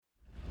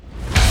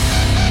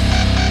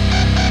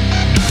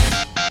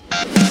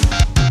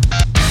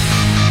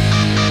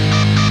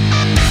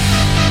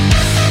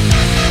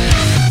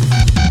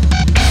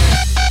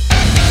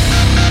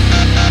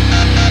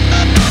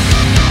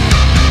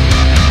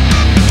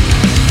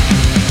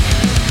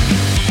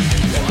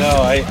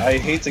I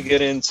hate to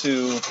get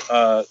into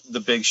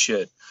the big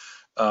shit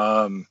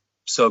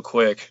so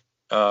quick.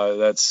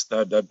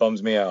 That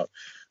bums me out.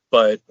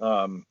 But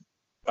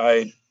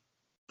I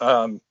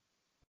I'm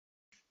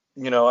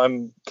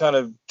kind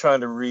of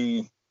trying to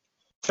re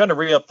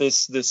up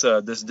this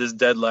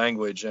dead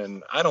language,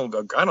 and I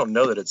don't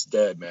know that it's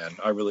dead, man.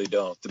 I really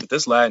don't. But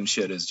this Latin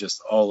shit is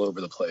just all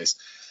over the place.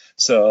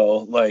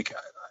 So like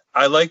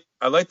I like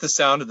the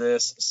sound of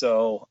this,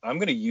 so I'm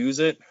gonna use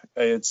it.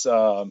 It's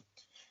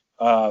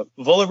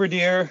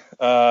Voliverdier,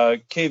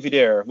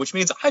 Kvidare, which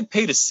means I'd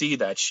pay to see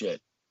that shit. Okay.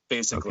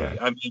 Basically,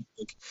 I mean,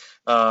 like,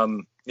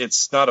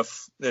 it's not a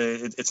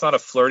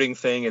flirting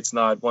thing. It's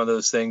not one of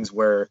those things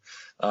where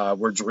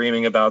we're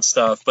dreaming about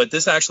stuff. But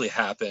this actually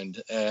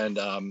happened, and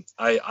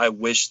I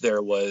wish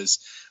there was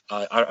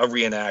a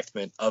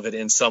reenactment of it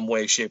in some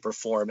way, shape, or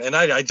form. And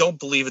I don't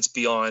believe it's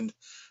beyond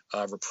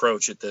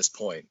reproach at this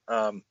point.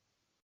 I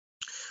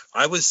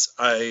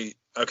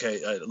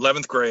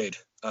 11th grade,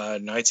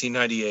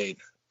 1998.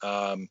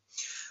 I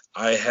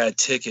had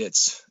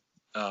tickets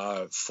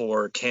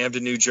for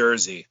Camden, New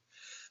Jersey,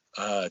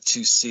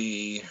 to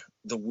see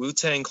the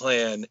Wu-Tang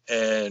Clan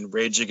and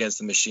Rage Against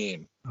the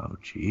Machine. Oh,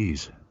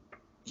 jeez.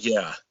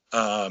 Yeah.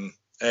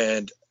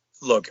 And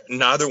look,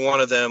 neither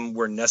one of them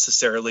were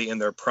necessarily in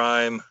their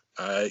prime.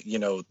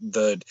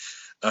 The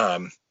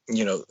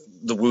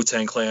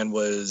Wu-Tang Clan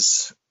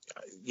was,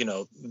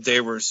 they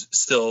were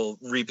still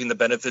reaping the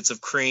benefits of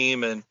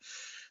Cream, and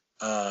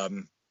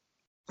they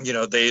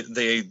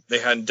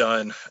hadn't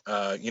done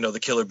the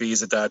Killer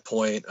Bees at that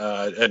point,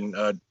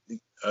 and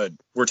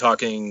we're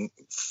talking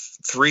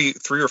 3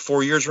 or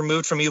 4 years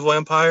removed from Evil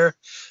Empire,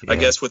 Yeah. I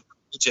guess,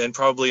 and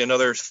probably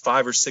another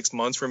 5 or 6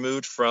 months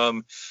removed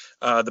from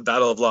the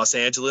Battle of Los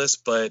Angeles.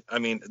 But I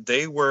mean,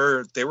 they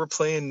were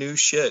playing new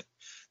shit,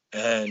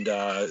 and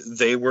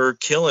they were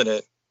killing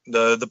it,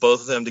 the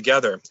both of them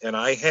together. And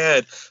I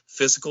had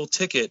physical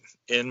ticket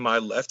in my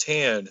left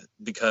hand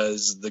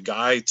because the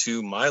guy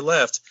to my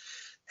left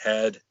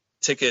had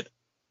ticket,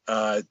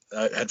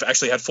 had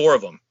actually had 4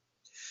 of them,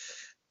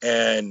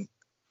 and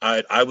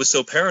I was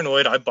so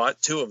paranoid I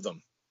bought 2 of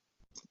them,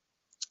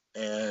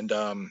 and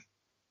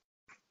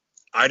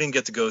I didn't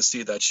get to go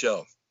see that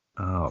show.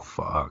 Oh,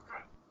 fuck.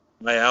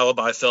 My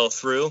alibi fell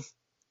through,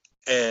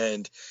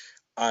 and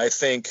I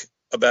think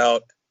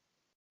about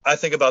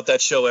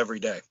that show every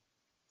day.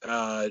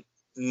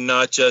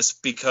 Not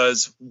just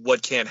because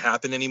what can't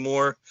happen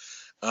anymore.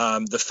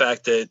 The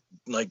fact that,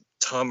 like,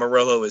 Tom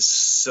Morello is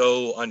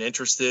so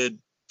uninterested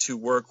to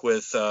work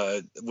with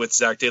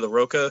Zach De La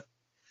Rocha,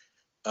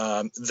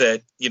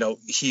 that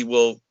he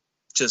will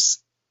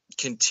just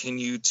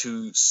continue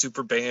to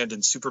super band,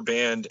 and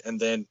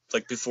then,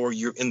 like, before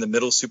you're in the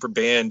middle super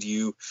band,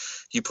 you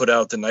put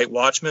out the Night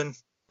Watchman.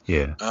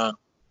 Yeah.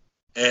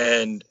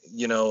 And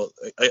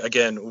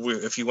again,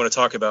 if you want to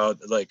talk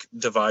about, like,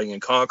 dividing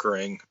and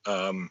conquering,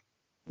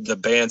 the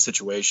band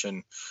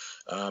situation,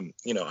 I'm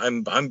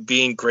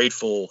being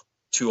grateful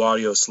to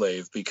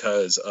Audioslave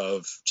because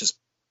of just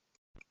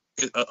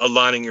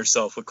aligning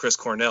yourself with Chris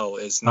Cornell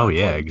is not. Oh,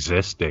 yeah,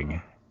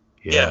 existing.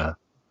 Yeah.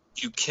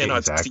 You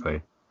cannot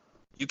exactly.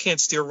 you can't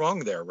steer wrong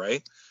there,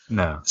 right?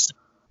 No.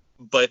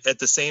 But at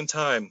the same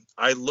time,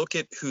 I look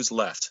at who's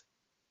left,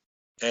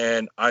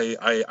 and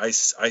I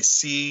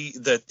see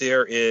that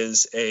there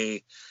is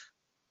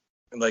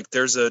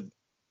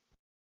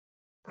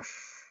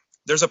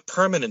there's a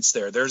permanence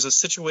there. There's a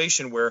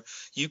situation where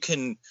you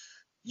can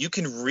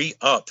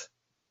re-up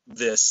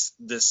this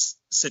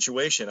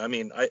situation. I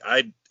mean,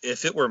 I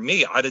if it were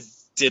me, I'd have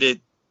did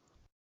it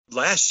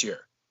last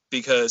year,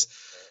 because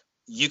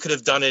you could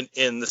have done it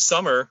in the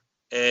summer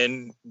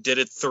and did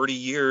it 30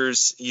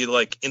 years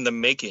in the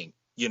making,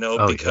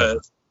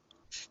 because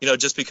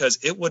just because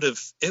it would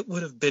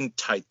have been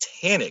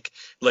Titanic.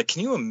 Like,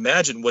 can you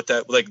imagine what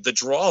that, like, the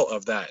draw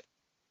of that?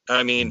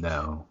 I mean,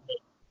 no.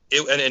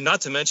 And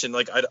not to mention,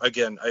 like,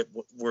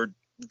 we're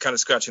kind of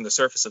scratching the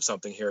surface of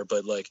something here,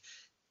 but, like,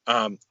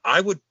 I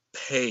would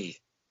pay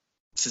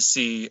to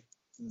see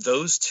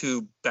those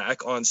two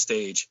back on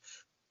stage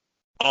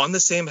on the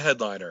same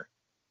headliner,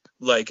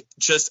 like,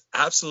 just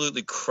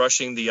absolutely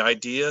crushing the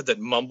idea that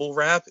mumble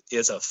rap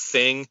is a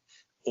thing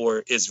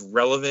or is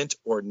relevant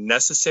or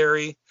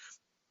necessary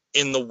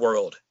in the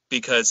world.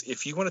 Because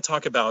if you want to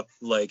talk about,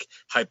 like,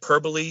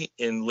 hyperbole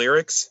in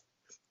lyrics,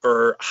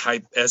 or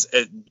as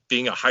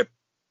being a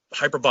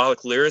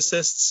hyperbolic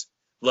lyricists,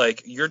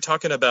 like, you're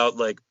talking about,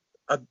 like,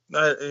 I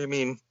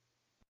mean,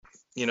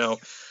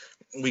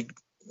 we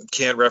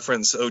can't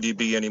reference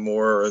ODB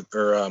anymore,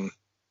 or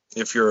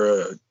if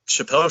you're a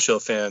Chappelle Show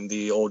fan,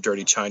 the Old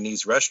Dirty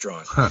Chinese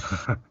Restaurant.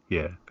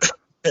 Yeah.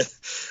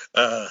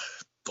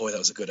 Boy, that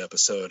was a good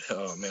episode.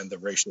 Oh man, the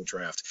racial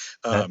draft.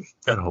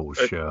 That whole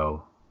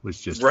show was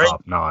just right?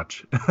 top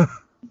notch.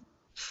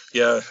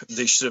 Yeah,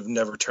 they should have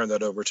never turned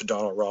that over to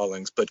Donald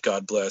Rawlings, but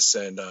God bless,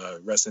 and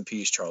rest in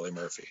peace, Charlie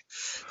Murphy.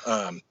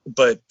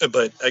 But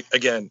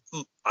again,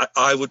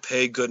 I would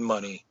pay good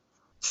money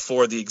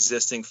for the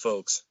existing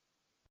folks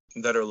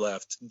that are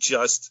left,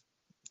 just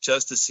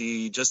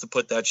to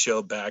put that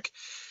show back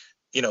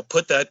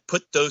put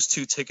those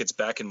 2 tickets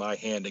back in my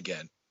hand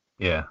again.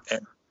 Yeah.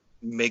 And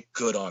make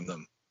good on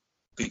them,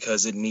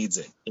 because it needs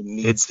it. It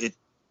needs it.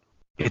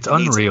 It's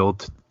unreal.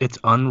 It's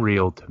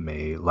unreal to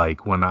me.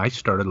 Like, when I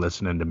started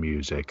listening to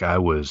music,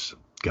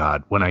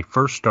 when I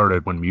first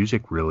started, when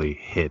music really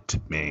hit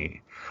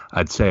me,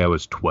 I'd say I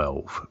was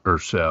 12 or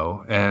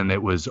so, and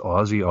it was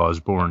Ozzy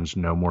Osbourne's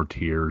No More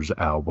Tears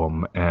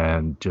album,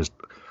 and just,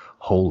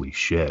 holy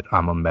shit,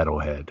 I'm a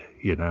metalhead,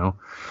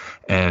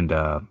 And,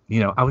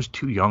 I was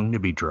too young to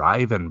be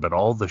driving, but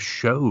all the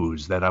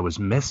shows that I was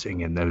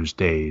missing in those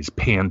days,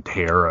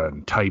 Pantera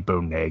and Type O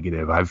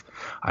Negative,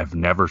 I've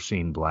never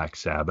seen Black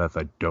Sabbath.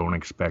 I don't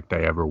expect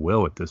I ever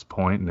will at this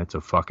point, and it's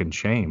a fucking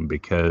shame,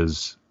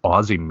 because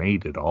Ozzy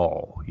made it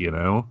all,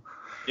 Yeah.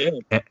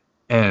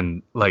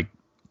 And like,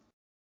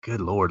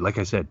 good Lord, like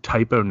I said,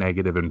 Type O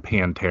Negative and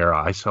Pantera,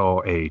 I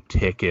saw a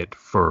ticket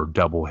for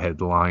double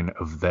headline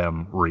of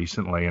them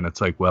recently, and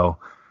it's like, well,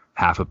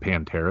 half of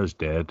Pantera's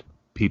dead.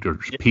 Peter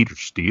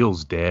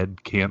Steele's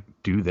dead. Can't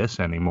do this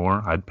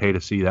anymore. I'd pay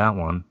to see that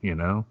one,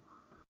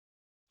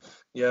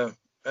 Yeah,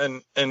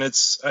 and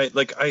it's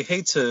I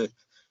hate to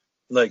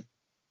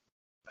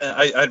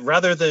I'd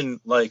rather than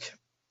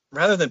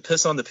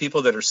piss on the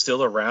people that are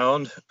still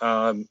around.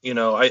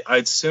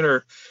 I'd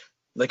sooner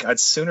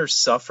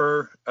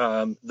suffer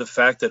the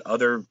fact that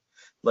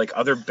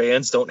other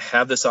bands don't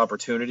have this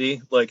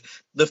opportunity. Like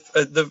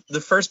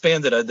the first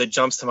band that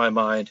jumps to my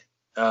mind,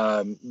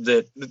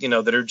 they're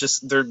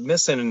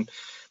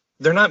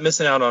not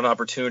missing out on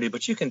opportunity,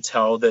 but you can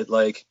tell that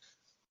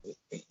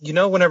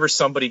whenever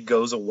somebody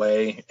goes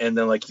away, and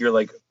then you're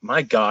like,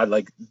 my God,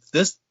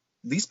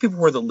 these people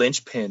were the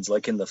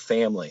linchpins in the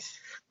family.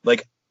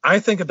 I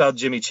think about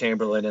Jimmy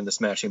Chamberlain and the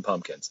Smashing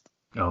Pumpkins.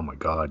 Oh my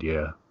God,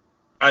 yeah.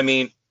 I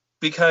mean,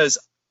 because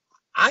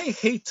I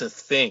hate to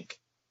think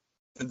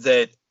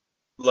that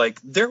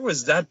there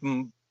was that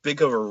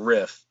big of a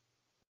rift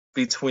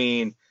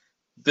between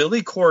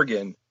Billy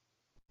Corgan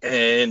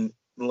and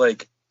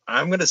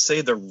I'm gonna say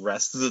the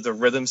rest of the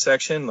rhythm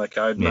section.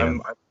 I'm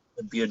gonna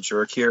be a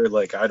jerk here.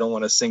 I don't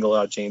want to single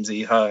out James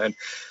Iha.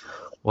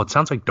 Well, it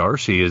sounds like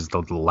Darcy is the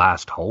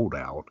last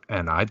holdout,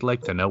 and I'd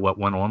like to know what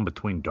went on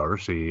between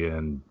Darcy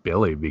and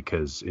Billy,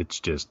 because it's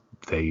just,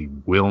 they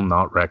will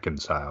not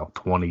reconcile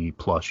 20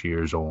 plus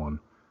years on.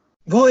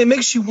 Well, it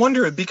makes you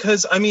wonder,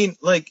 because I mean,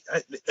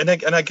 and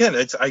again,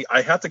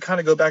 I have to kind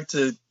of go back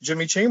to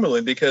Jimmy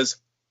Chamberlain, because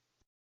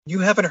you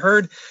haven't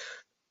heard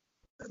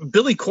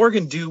Billy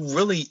Corgan do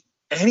really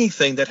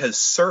anything that has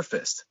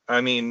surfaced.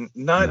 I mean,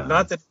 not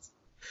that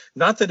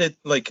it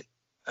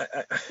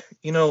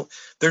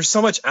there's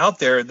so much out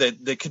there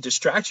that could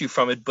distract you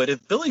from it. But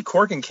if Billy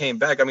Corgan came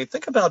back, I mean,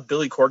 think about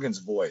Billy Corgan's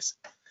voice,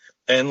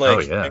 and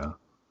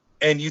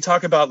and you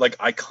talk about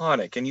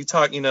iconic, and you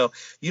talk, you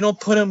don't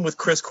put him with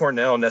Chris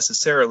Cornell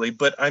necessarily,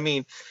 but I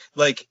mean,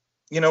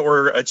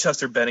 or a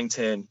Chester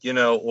Bennington,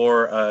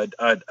 or a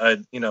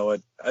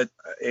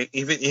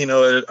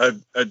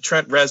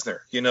Trent Reznor,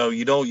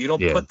 you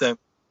don't put them.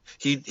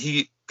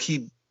 He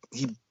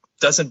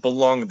doesn't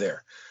belong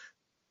there.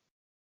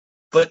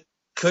 But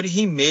could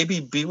he maybe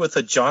be with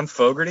a John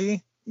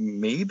Fogerty?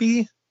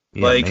 Maybe.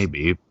 Yeah,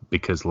 maybe,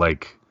 because I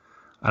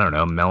don't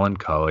know,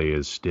 Melancholy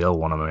is still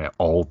one of my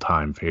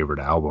all-time favorite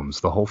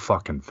albums. The whole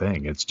fucking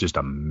thing, it's just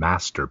a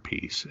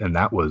masterpiece, and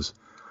that was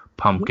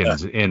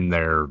Pumpkins in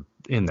their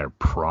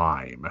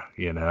prime,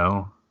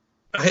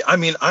 I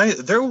mean,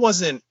 there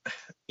wasn't,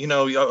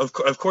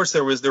 of course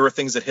there were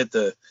things that hit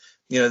the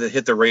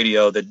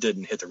radio that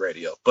didn't hit the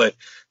radio, but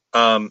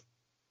I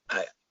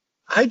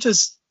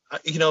just,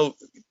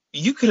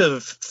 you could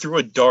have threw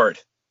a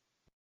dart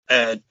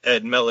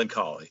at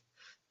Melancholy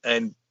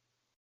and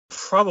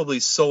probably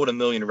sold 1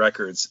 million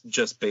records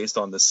just based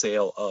on the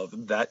sale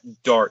of that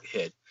dart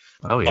hit.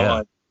 Oh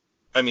yeah.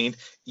 I mean,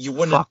 you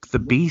wouldn't. The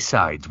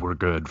B-sides were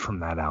good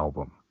from that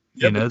album.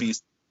 Yeah,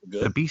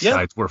 the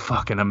B-sides were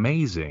fucking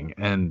amazing,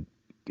 and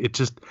it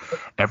just,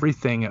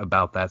 everything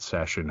about that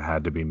session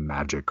had to be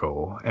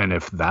magical. And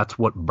if that's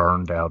what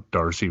burned out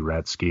Darcy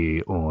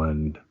Retzky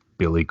on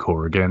Billy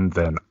Corgan,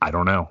 then I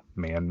don't know,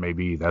 man,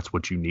 maybe that's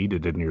what you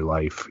needed in your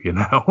life,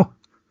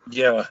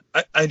 Yeah,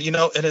 I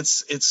and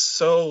it's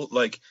so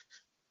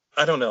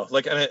I don't know,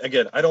 and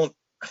again, I don't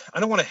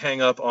want to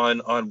hang up on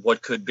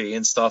what could be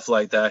and stuff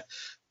like that.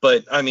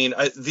 But I mean,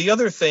 the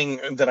other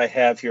thing that I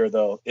have here,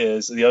 though,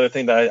 is the other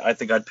thing that I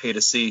think I'd pay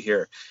to see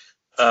here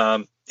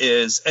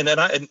is, and then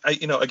I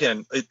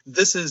again,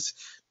 this is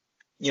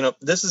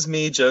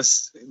me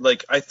just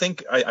I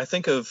think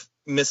of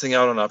missing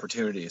out on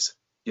opportunities,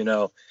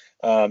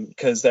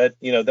 because that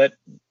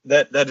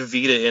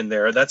Vita in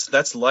there,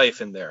 that's life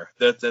in there,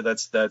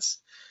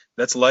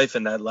 that's life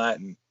in that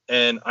Latin.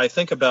 And I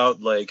think about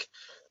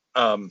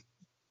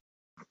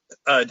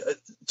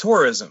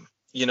tourism.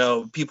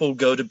 People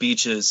go to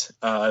beaches,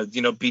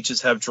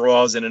 beaches have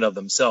draws in and of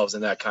themselves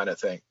and that kind of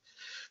thing.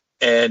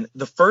 And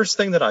the first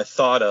thing that I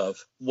thought of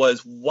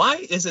was, why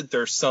isn't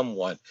there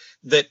someone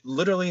that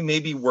literally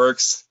maybe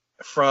works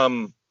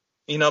from,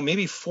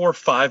 maybe 4 or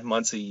 5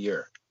 months a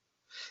year,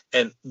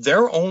 and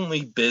their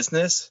only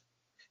business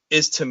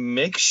is to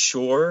make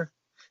sure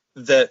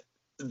that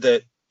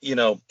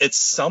at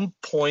some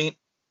point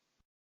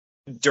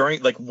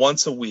during, like,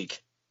 once a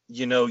week,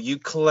 you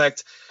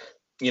collect,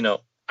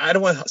 I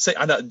don't want to say,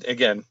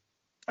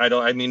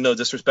 I mean no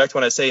disrespect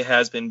when I say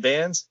has been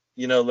bands,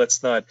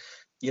 let's not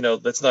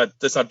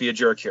be a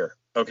jerk here,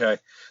 okay?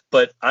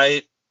 But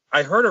I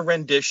heard a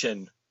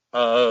rendition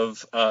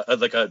of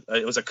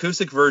it was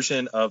acoustic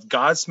version of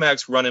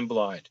Godsmack's Running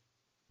Blind,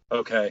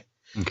 okay?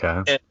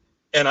 Okay.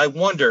 And I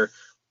wonder,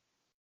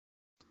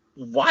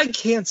 why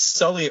can't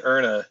Sully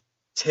Erna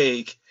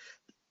take,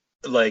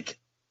 like,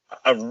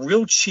 a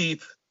real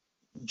cheap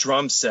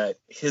drum set,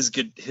 his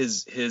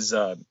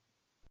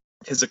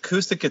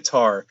acoustic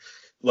guitar,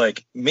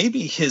 like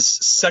maybe his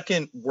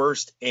second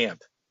worst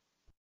amp,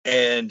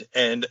 and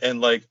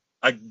like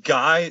a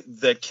guy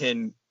that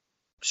can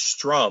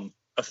strum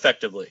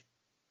effectively,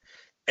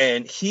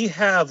 and he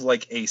have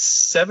like a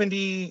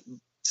 70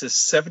 to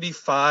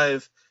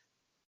 75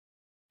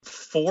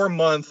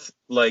 4-month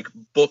like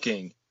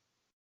booking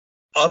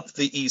up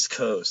the East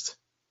Coast,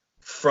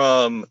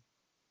 from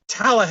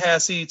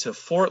Tallahassee to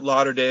Fort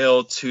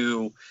Lauderdale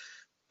to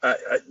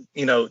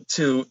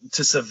to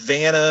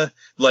Savannah,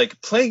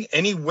 like playing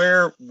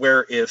anywhere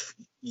where if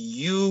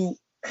you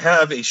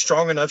have a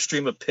strong enough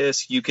stream of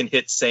piss, you can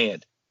hit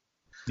sand.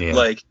 Yeah.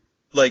 Like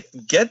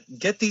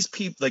get these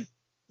people, like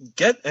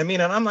I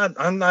mean, and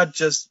I'm not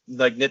just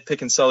like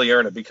nitpicking Sully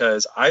Erna,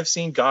 because I've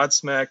seen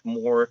Godsmack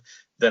more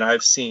than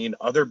I've seen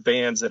other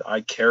bands that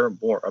I care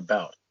more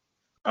about.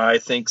 I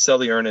think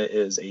Sully Erna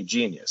is a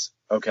genius.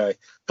 Okay.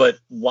 But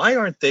why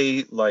aren't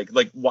they like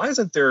why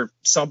isn't there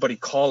somebody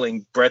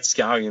calling Brett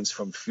Scallions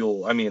from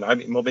Fuel? I mean,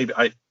 well, maybe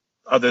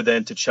other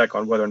than to check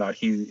on whether or not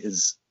he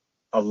is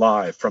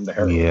alive from the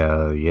heroin.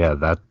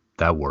 Yeah,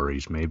 that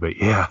worries me, but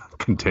yeah,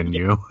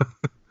 continue.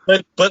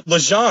 But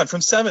Lejean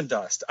from Seven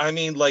Dust, I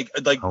mean, Oh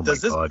does my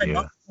this God, guy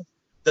yeah.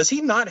 does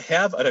he not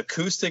have an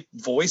acoustic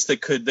voice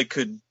that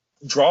could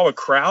draw a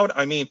crowd?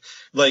 I mean,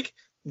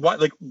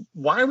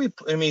 why are we,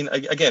 I mean,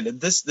 again,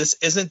 this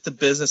isn't the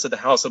business of the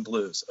House of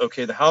Blues.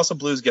 Okay, the House of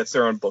Blues gets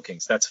their own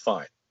bookings, that's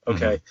fine.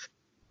 Okay. Mm-hmm.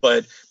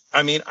 But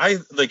I mean,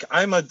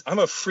 I'm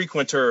a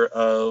frequenter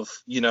of,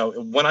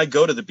 when I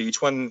go to the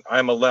beach, when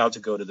I'm allowed to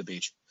go to the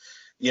beach,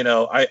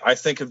 I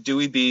think of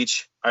Dewey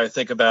Beach, I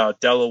think about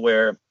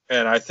Delaware,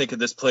 and I think of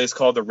this place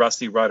called the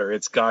Rusty Rudder.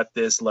 It's got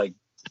this like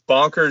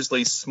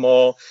bonkersly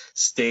small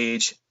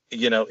stage,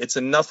 it's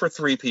enough for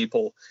 3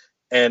 people.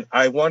 And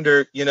I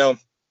wonder,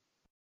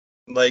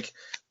 like,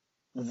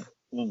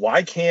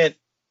 why can't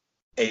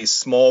a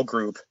small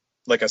group,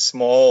 like a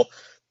small,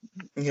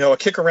 a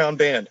kick around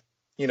band,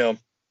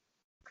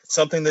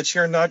 something that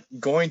you're not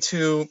going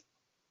to,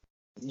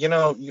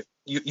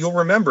 you'll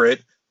remember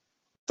it,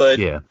 but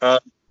Yeah.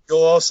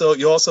 you'll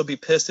also be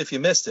pissed if you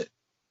missed it,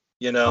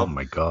 Oh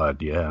my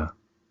God, yeah.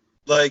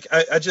 like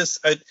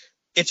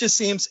it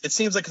seems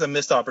like it's a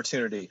missed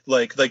opportunity.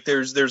 Like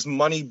there's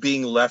money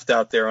being left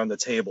out there on the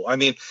table. I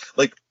mean,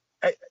 like,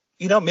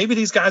 maybe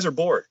these guys are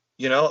bored,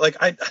 like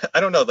I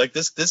don't know, like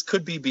this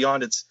could be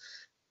beyond its,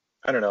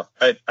 I don't know.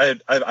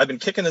 I've been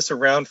kicking this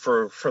around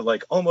for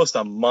like almost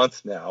a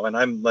month now, and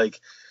I'm like,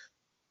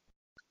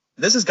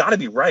 this has got to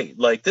be right.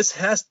 Like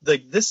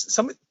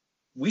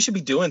we should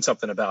be doing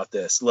something about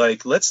this.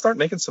 Like, let's start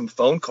making some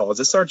phone calls.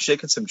 Let's start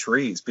shaking some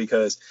trees,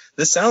 because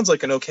this sounds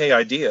like an okay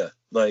idea.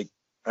 Like,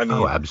 I mean,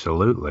 Oh,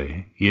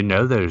 absolutely.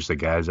 There's the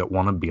guys that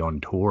want to be on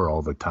tour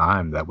all the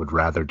time that would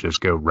rather just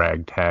go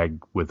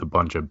ragtag with a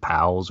bunch of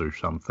pals or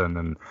something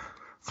and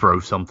throw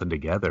something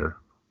together,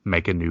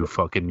 make a new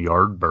fucking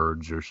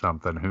Yardbirds or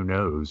something. Who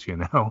knows,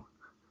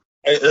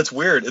 It's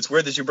weird. It's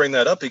weird that you bring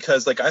that up,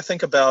 because like I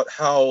think about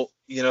how,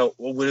 it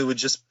would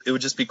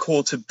just be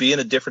cool to be in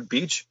a different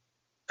beach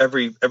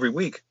every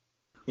week,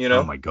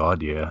 Oh my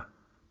God, yeah.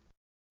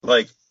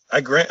 like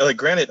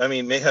granted, I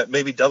mean,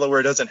 maybe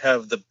Delaware doesn't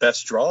have the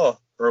best draw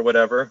or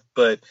whatever,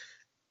 but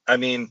I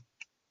mean,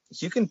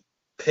 you can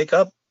pick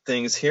up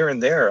things here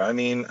and there. I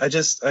mean, I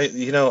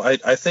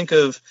think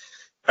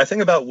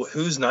about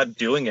who's not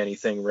doing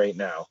anything right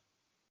now,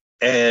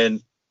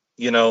 and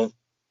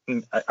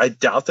I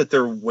doubt that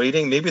they're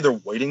waiting. Maybe they're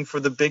waiting for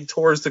the big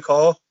tours to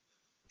call.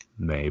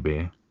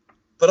 Maybe.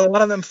 But a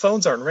lot of them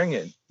phones aren't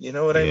ringing. You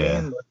know what I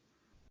Yeah. mean?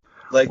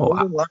 Like, Well,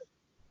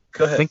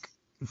 go ahead.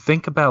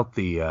 think about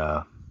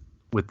the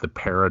with the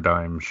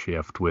paradigm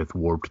shift with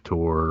Warped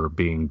Tour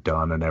being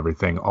done and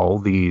everything, all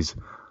these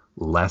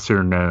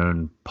lesser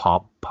known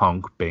pop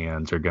punk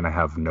bands are going to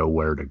have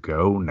nowhere to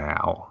go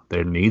now.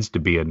 There needs to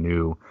be a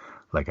new,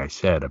 like I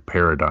said, a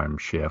paradigm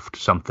shift,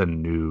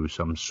 something new,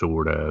 some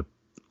sort of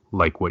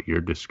like what you're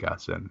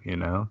discussing,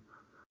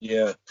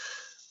 Yeah,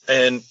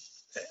 and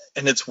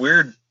it's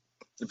weird,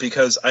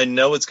 because I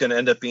know it's going to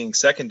end up being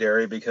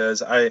secondary,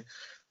 because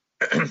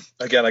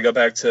again, I go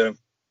back to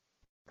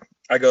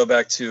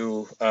back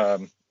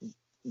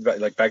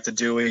to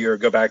Dewey, or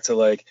go back to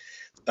like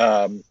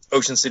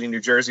Ocean City, New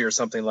Jersey, or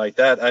something like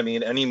that. I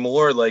mean,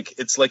 anymore, like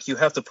it's like you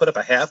have to put up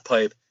a half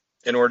pipe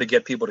in order to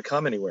get people to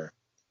come anywhere,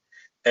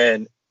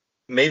 and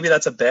maybe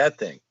that's a bad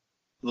thing.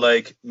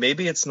 Like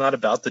maybe it's not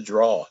about the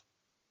draw.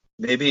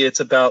 Maybe it's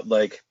about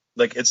like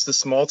it's the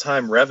small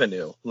time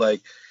revenue.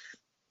 Like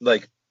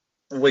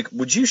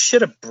would you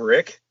shit a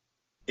brick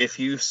if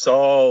you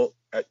saw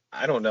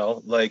I don't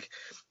know, like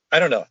I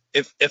don't know.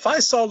 If I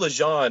saw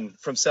Lejeune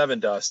from Seven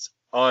Dust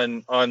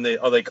on the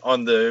like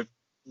on the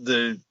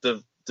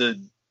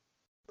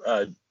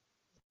uh,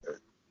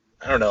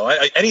 I don't know,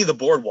 any of the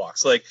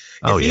boardwalks. Like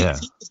Oh yeah,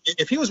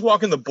 if he was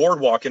walking the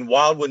boardwalk in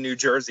Wildwood, New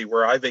Jersey,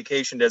 where I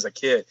vacationed as a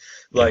kid,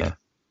 like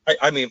yeah,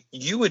 I mean,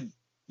 you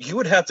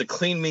would have to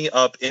clean me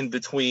up in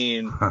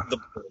between the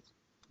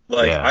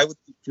like yeah, I would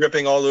be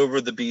dripping all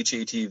over the beach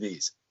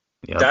ATVs.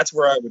 yep. That's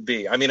where I would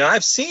be. I mean,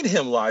 I've seen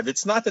him live.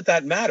 It's not that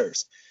that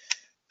matters,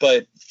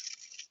 but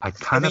I I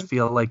kind of mean,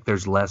 feel like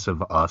there's less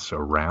of us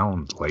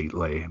around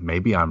lately.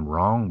 Maybe I'm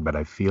wrong, but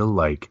I feel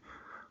like,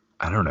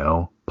 I don't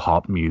know,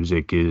 pop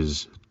music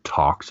is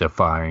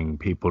toxifying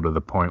people to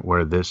the point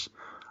where this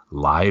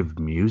live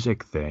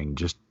music thing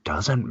just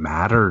doesn't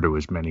matter to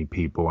as many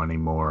people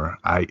anymore.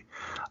 I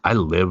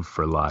live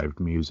for live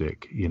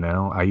music, you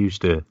know? I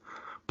used to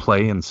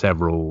play in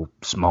several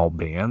small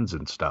bands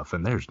and stuff,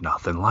 and there's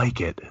nothing like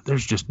it.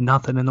 There's just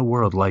nothing in the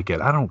world like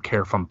it. I don't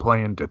care if I'm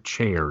playing to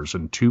chairs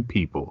and two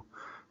people.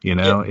 You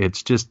yeah, know,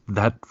 it's just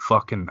that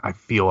fucking, I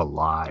feel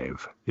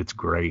alive. It's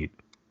great.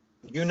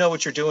 you know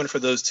what you're doing for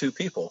those two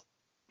people,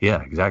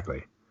 Yeah,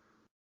 exactly.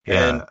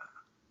 and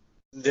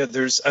Yeah,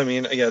 there's I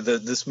mean, yeah,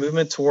 this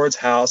movement towards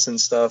house and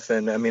stuff,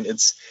 and I mean,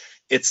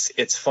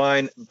 it's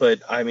fine,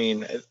 but I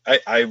mean,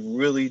 I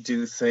really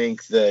do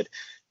think that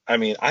I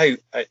mean, I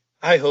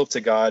hope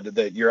to God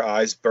that your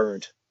eyes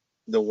burned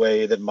the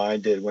way that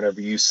mine did whenever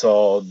you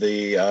saw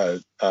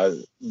the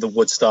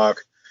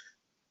Woodstock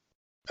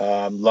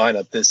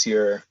lineup this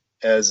year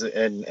as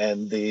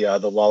and the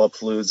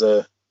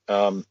Lollapalooza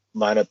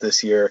lineup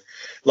this year.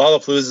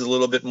 Lollapalooza is a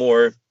little bit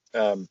more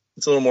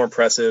it's a little more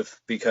impressive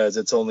because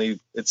it's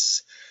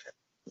it's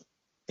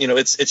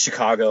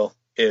Chicago.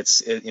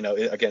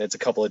 Again, it's a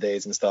couple of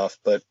days and stuff,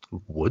 but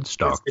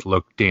Woodstock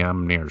looked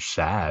damn near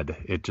sad.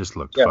 It just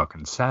looked yeah,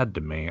 fucking sad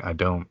to me. I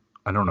don't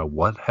know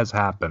what has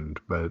happened,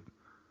 but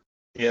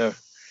yeah.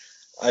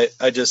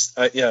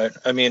 Yeah,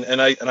 I mean,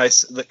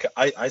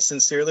 I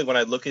sincerely, when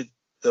I look at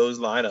those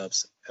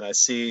lineups and I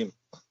see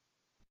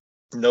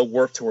no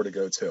Warped Tour to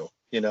go to,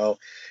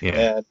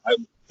 yeah,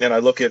 and I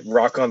look at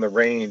Rock on the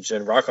Range,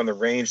 and Rock on the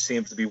Range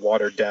seems to be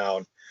watered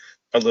down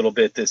a little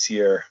bit this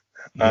year.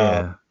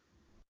 Um,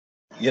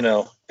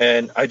 yeah,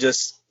 and I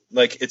just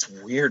like it's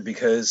weird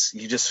because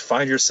you just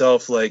find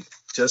yourself like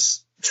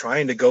just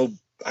trying to go.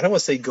 I don't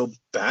want to say go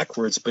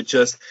backwards, but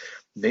just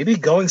maybe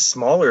going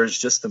smaller is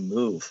just the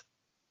move.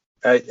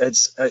 I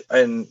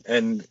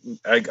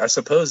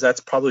suppose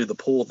that's probably the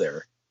pull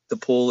there. The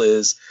pull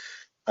is,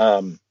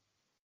 um,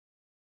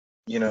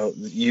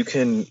 you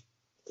can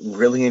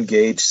really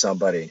engage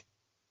somebody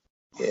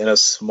in a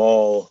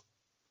small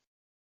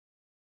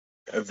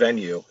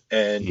venue,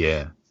 and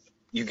yeah,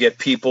 you get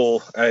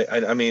people.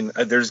 I mean,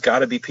 there's got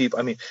to be people.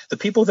 I mean, the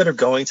people that are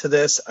going to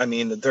this. I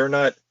mean, they're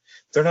not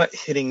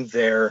hitting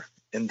there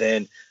and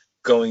then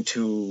going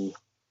to,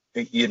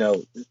 you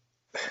know,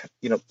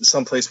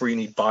 someplace where you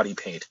need body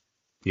paint.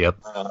 yep,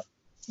 Uh,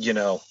 you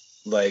know,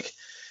 like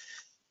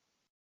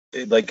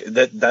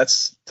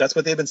that's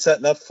what they've been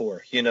setting up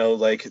for.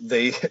 Like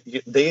they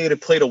ate a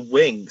plate of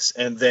wings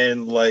and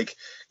then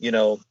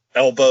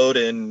elbowed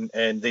and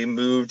they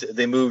moved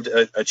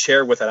a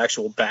chair with an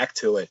actual back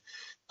to it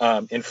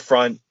in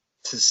front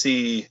to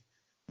see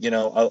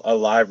a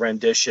live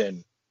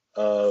rendition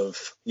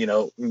of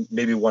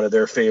maybe one of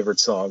their favorite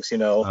songs.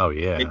 oh It,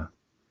 yeah,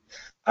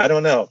 I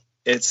don't know.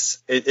 It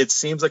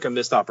seems like a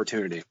missed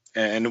opportunity,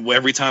 and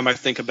every time I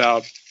think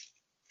about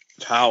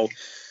how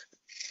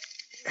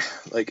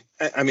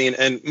I mean,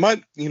 and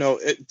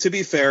to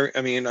be fair,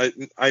 I mean,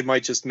 I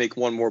might just make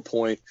one more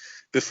point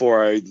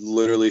before I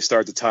literally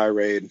start the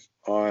tirade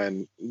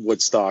on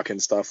Woodstock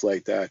and stuff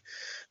like that.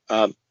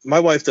 My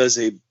wife does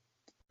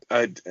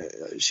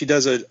she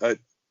does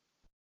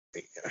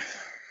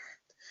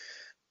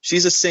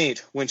she's a saint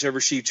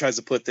whenever she tries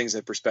to put things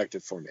in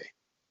perspective for me,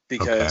 okay,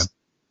 because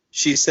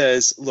she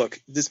says, look,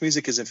 this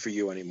music isn't for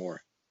you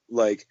anymore.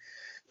 Like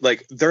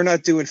they're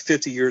not doing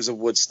 50 years of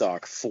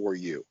Woodstock for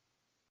you.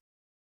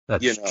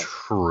 that's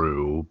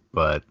true,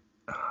 but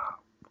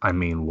I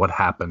mean, what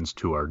happens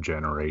to our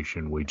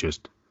generation? We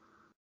just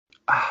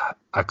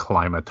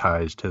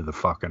acclimatized to the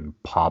fucking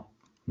pop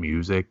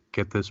music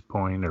at this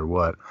point, or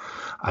what?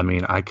 I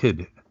mean,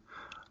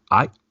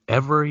 I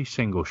every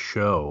single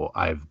show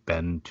I've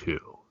been to,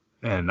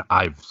 and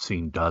I've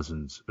seen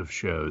dozens of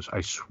shows,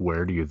 I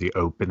swear to you, the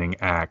opening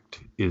act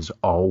is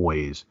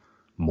always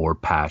more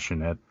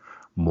passionate,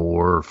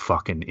 more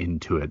fucking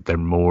into it. They're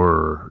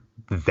more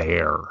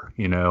there,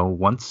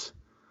 once,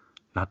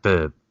 not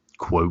to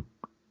quote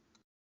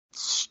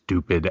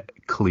stupid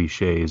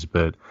cliches,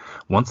 but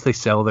once they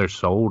sell their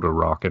soul to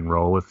rock and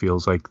roll, it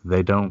feels like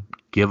they don't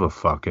give a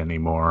fuck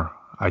anymore.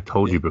 I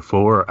told Yeah. you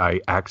before,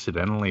 I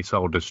accidentally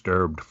saw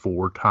Disturbed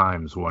 4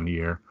 times one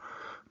year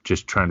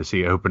just trying to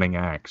see opening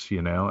acts,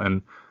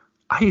 and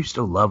I used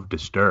to love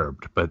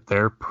Disturbed, but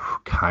they're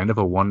kind of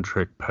a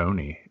one-trick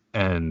pony.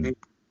 And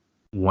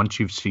once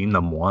you've seen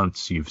them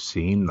once, you've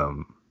seen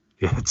them.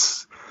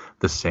 It's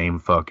the same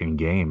fucking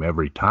game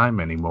every time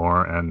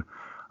anymore. And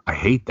I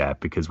hate that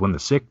because when The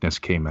Sickness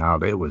came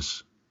out, it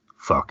was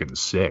fucking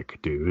sick,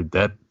 dude.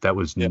 That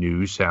was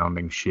new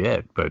sounding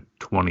shit. But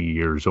 20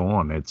 years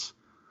on, it's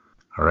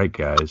all right,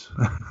 guys.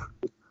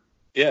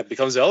 Yeah, it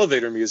becomes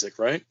elevator music,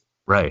 right?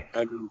 Right.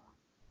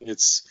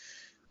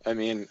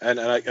 Again,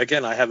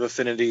 I have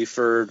affinity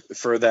for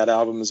that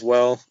album as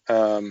well.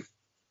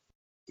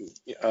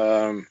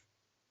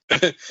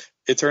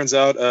 It turns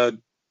out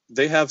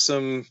they have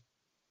some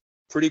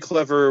pretty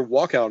clever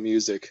walkout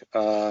music.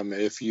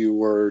 If you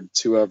were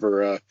to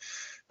ever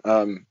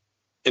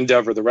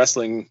endeavor the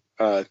wrestling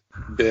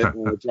bit,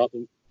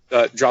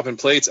 dropping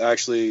plates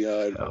actually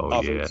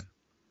offers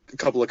a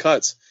couple of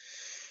cuts,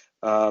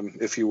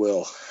 if you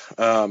will.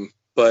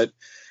 But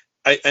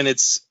I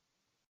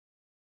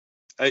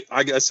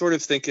sort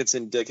of think it's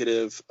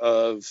indicative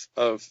of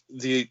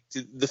the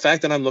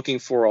fact that I'm looking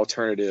for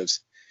alternatives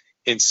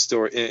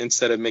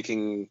instead of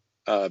making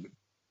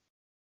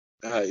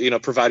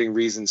providing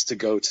reasons to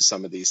go to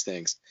some of these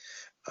things.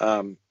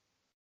 The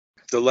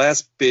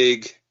last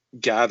big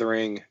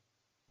gathering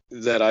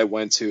that I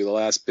went to, the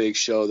last big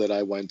show that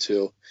I went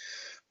to,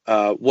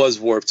 was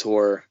Warped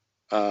Tour.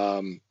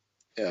 I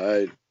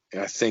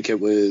think it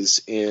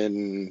was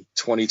in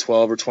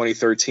 2012 or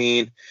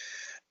 2013.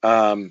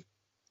 The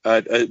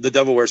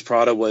Devil Wears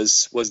Prada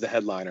was the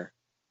headliner,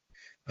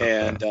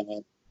 okay.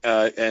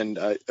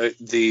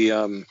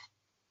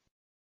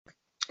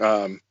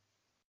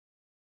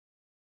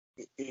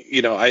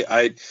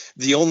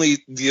 The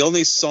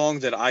only song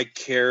that I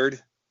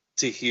cared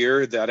to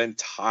hear that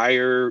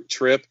entire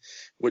trip,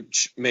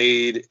 which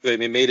made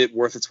it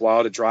worth its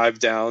while to drive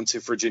down to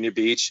Virginia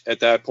Beach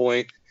at that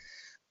point,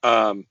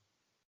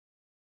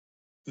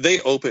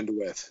 they opened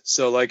with.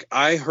 So like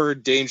I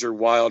heard Danger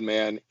Wild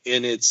Man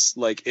in its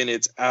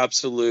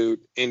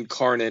absolute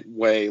incarnate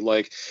way.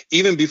 Like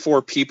even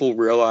before people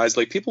realized,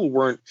 like people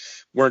weren't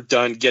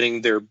done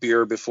getting their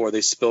beer before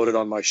they spilled it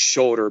on my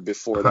shoulder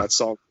before that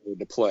song started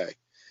to play.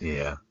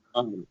 Yeah.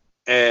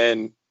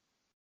 And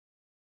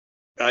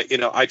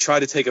I tried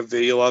to take a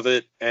video of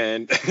it,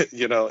 and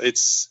that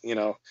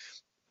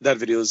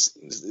video has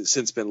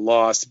since been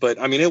lost, but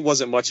I mean, it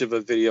wasn't much of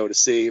a video to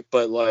see,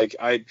 but like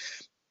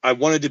I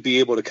wanted to be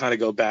able to kind of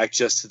go back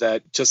just to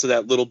that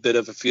little bit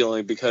of a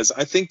feeling, because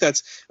I think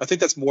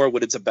that's more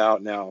what it's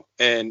about now.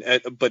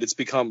 But it's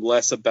become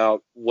less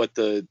about what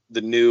the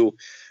new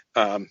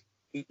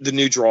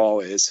draw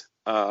is.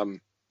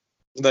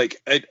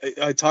 Like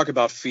I talk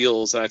about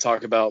feels, and I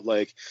talk about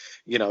like,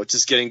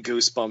 just getting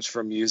goosebumps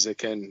from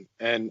music, and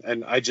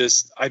I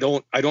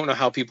don't know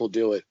how people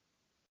do it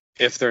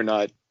if they're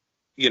not,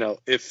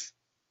 if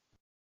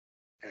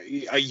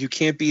you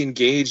can't be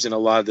engaged in a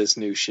lot of this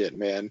new shit,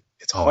 man.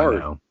 It's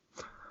hard.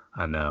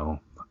 I know.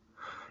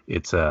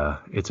 It's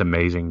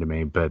amazing to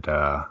me, but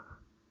I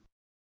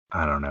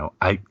don't know.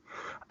 I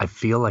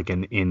feel like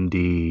an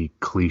indie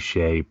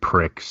cliche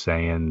prick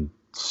saying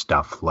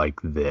stuff like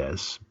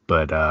this,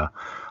 but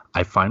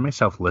I find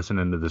myself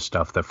listening to the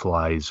stuff that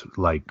flies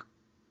like,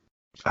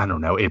 I don't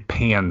know, it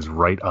pans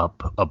right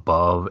up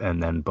above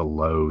and then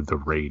below the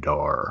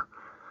radar.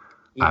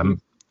 Mm-hmm.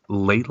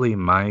 Lately,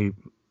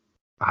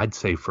 I'd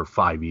say for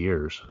 5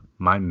 years,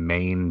 my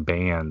main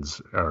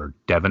bands are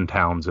Devin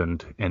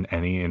Townsend and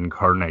any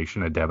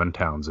incarnation of Devin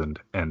Townsend,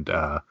 and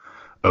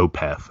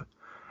Opeth.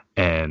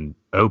 And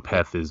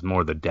Opeth is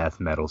more the death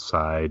metal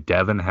side.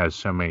 Devin has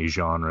so many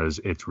genres,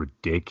 it's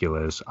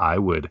ridiculous. I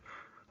would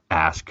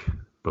ask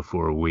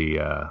before we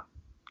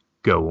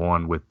go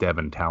on with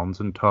Devin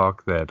Townsend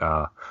talk that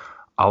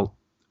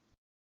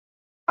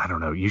I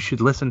don't know, you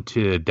should listen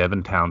to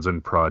Devin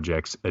Townsend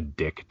Project's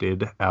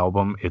Addicted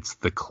album. It's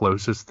the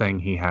closest thing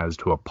he has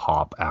to a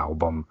pop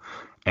album,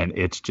 and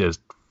it's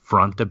just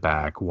front to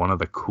back one of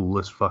the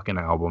coolest fucking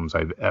albums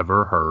I've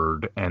ever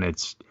heard. And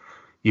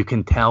you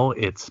can tell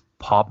it's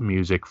pop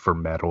music for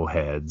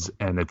metalheads,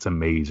 and it's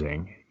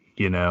amazing,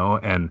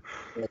 and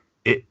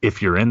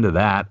if you're into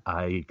that,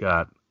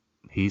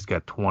 he's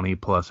got 20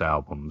 plus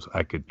albums.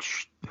 I could,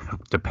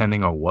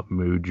 depending on what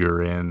mood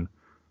you're in,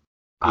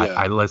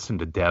 I listen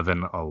to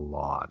Devin a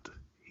lot.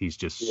 He's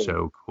just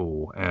so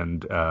cool.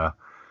 And,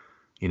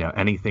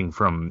 anything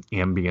from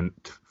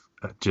ambient,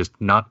 just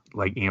not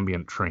like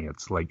ambient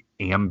trance, like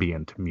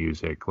ambient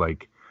music,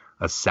 like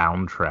a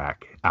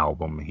soundtrack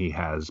album he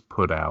has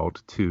put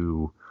out,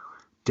 to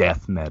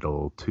death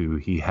metal, to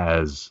he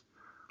has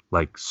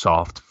like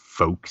soft,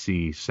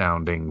 folksy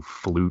sounding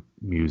flute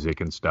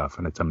music and stuff.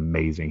 And it's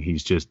amazing.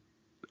 He's just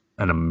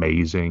an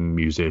amazing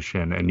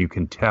musician, and you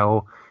can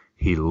tell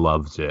he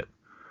loves it.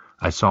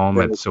 I saw him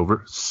at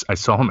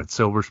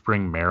Silver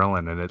Spring,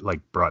 Maryland, and it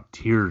like brought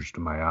tears to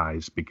my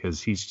eyes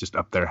because he's just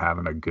up there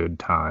having a good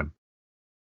time.